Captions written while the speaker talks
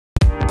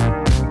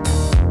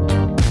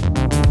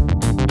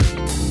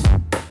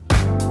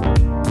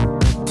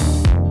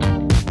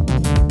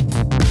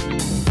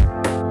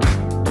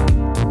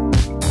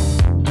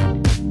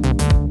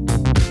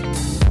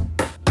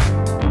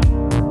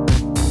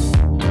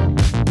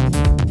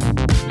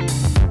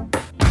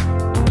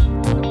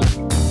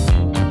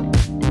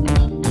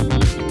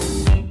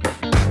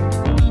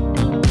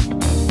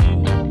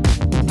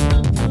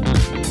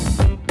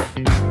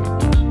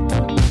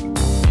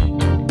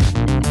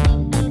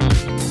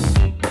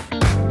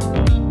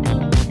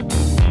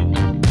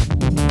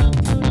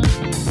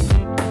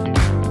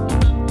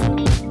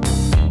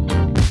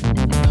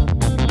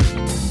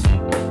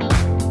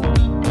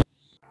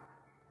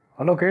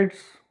kids,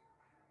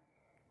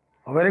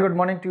 a very good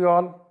morning to you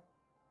all.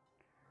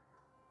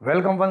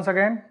 Welcome once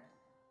again.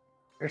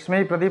 It's me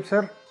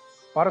Pradeep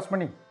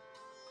Paarasmani.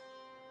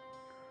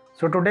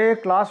 So today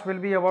class will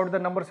be about the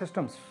number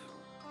systems.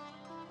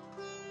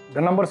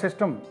 The number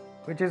system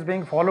which is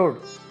being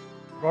followed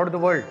throughout the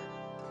world.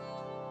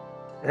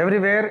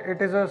 Everywhere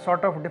it is a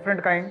sort of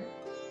different kind.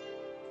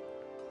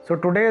 So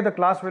today the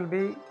class will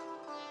be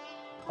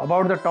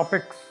about the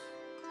topics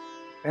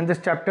in this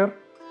chapter,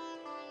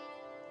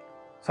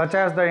 such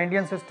as the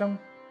Indian system,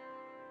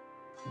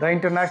 the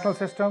international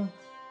system.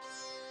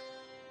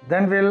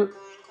 Then we'll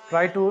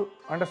try to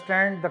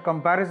understand the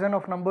comparison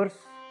of numbers,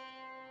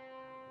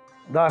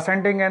 the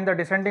ascending and the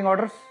descending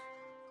orders.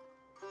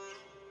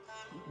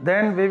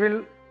 Then we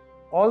will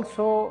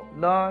also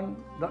learn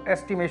the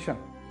estimation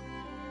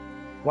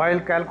while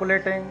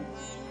calculating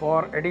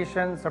for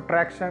addition,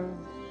 subtraction,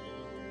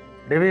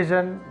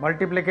 division,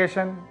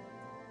 multiplication.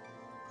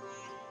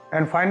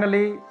 And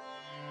finally,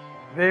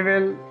 we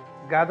will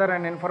gather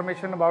an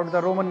information about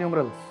the Roman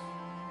numerals,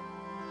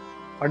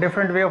 a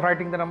different way of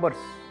writing the numbers.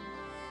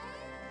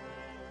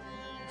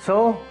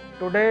 So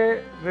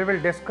today we will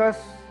discuss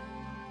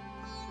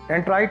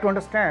and try to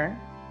understand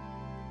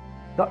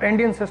the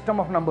Indian system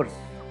of numbers.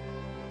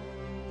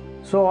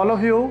 So all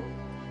of you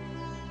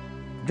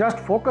just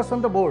focus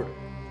on the board.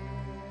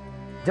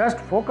 Just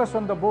focus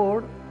on the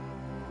board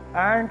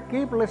and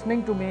keep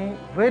listening to me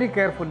very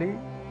carefully.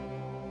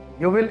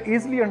 You will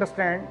easily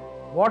understand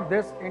what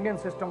this Indian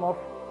system of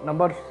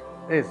numbers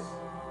is.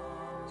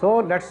 So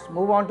let's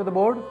move on to the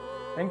board.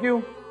 Thank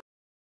you.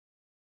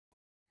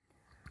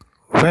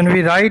 When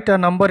we write a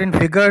number in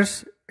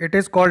figures, it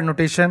is called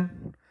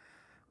notation.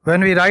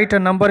 When we write a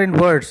number in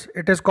words,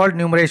 it is called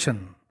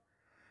numeration.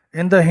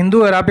 In the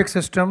Hindu Arabic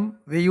system,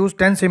 we use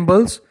 10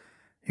 symbols,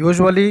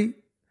 usually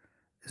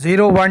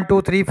 0, 1,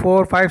 2, 3,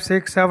 4, 5,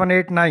 6, 7,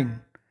 8,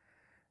 9.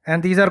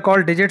 And these are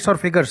called digits or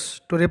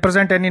figures to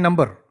represent any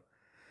number.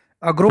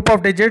 A group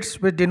of digits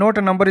which denote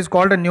a number is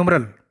called a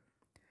numeral.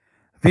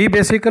 We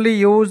basically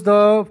use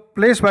the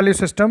place value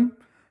system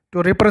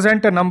to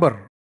represent a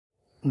number.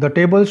 The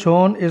table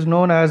shown is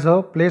known as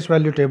a place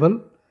value table.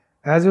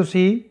 As you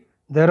see,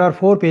 there are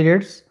 4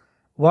 periods: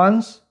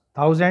 ones,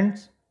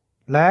 thousands,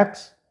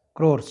 lakhs,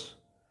 crores.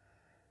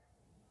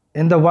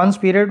 In the ones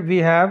period, we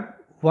have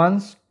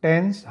ones,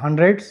 tens,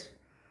 hundreds.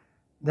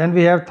 Then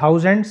we have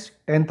thousands,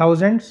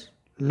 10,000s,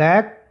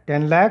 lakh,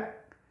 10 lakh,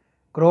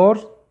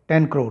 crores,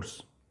 10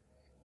 crores.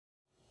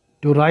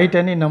 To write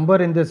any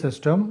number in this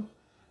system,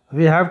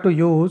 we have to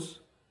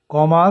use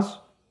commas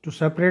to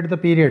separate the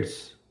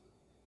periods.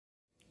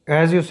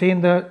 As you see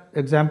in the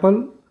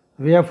example,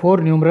 we have 4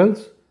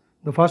 numerals.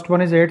 The first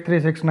one is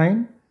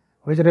 8369,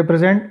 which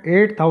represent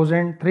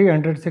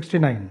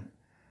 8369.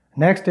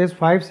 Next is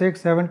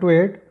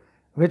 56728,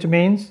 which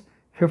means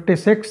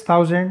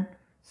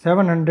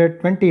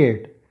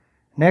 56,728.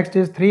 Next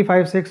is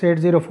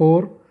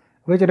 356804,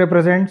 which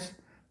represents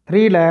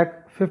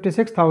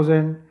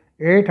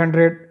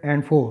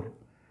 3,56,804.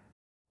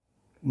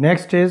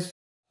 Next is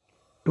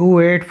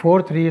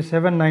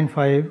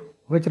 2843795,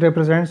 which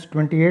represents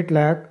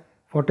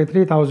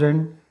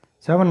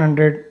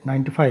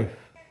 28,43,795.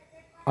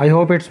 I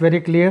hope it's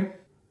very clear.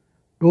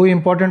 2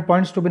 important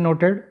points to be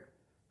noted.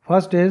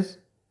 First is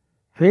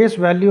face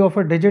value of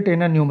a digit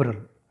in a numeral.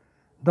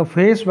 The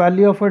face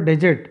value of a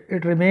digit,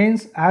 it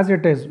remains as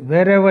it is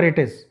wherever it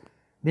is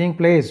being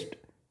placed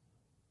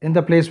in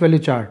the place value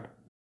chart.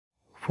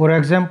 For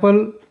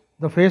example,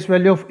 the face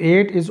value of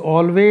 8 is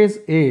always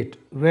 8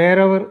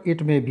 wherever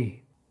it may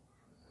be.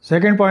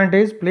 Second point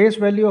is place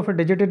value of a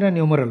digit in a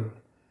numeral.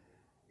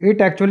 It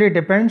actually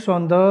depends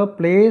on the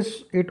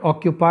place it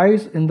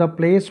occupies in the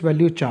place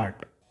value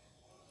chart.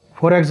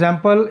 For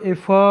example,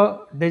 if a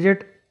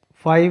digit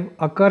 5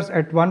 occurs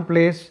at one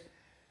place,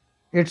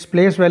 its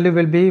place value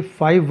will be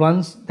 5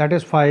 ones, that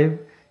is 5.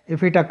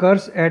 If it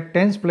occurs at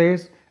tens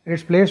place,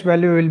 its place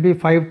value will be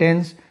 5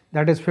 tens,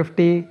 that is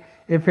 50.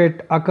 If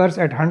it occurs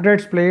at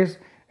hundreds place,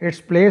 its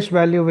place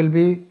value will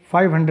be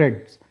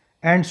 500s,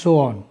 and so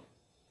on.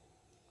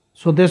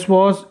 So this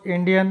was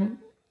Indian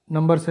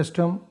number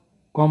system,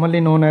 commonly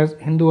known as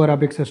Hindu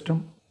Arabic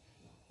system.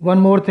 One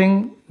more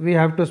thing we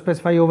have to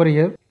specify over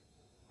here.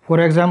 For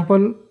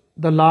example,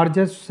 the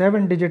largest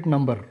 7-digit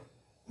number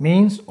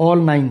means all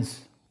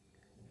 9s.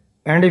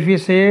 And if we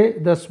say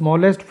the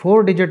smallest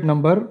 4-digit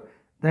number,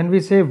 then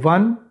we say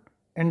 1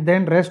 and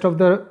then rest of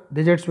the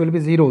digits will be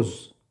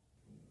zeros.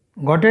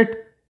 Got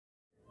it?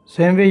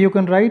 Same way you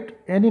can write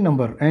any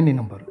number.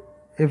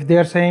 If they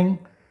are saying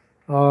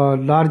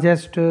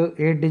largest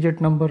 8-digit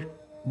number,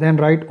 then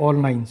write all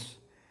 9s.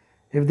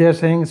 If they are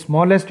saying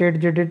smallest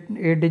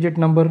 8-digit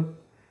number,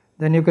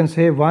 then you can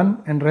say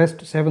 1 and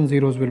rest 7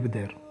 zeros will be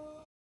there.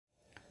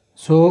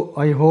 So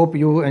I hope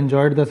you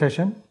enjoyed the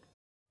session.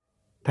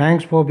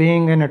 Thanks for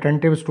being an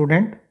attentive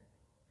student,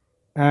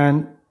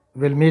 and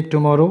we'll meet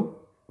tomorrow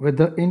with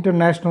the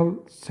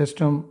international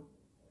system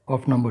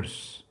of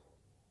numbers.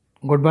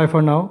 Goodbye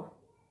for now.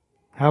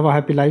 Have a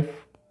happy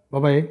life.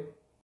 Bye-bye.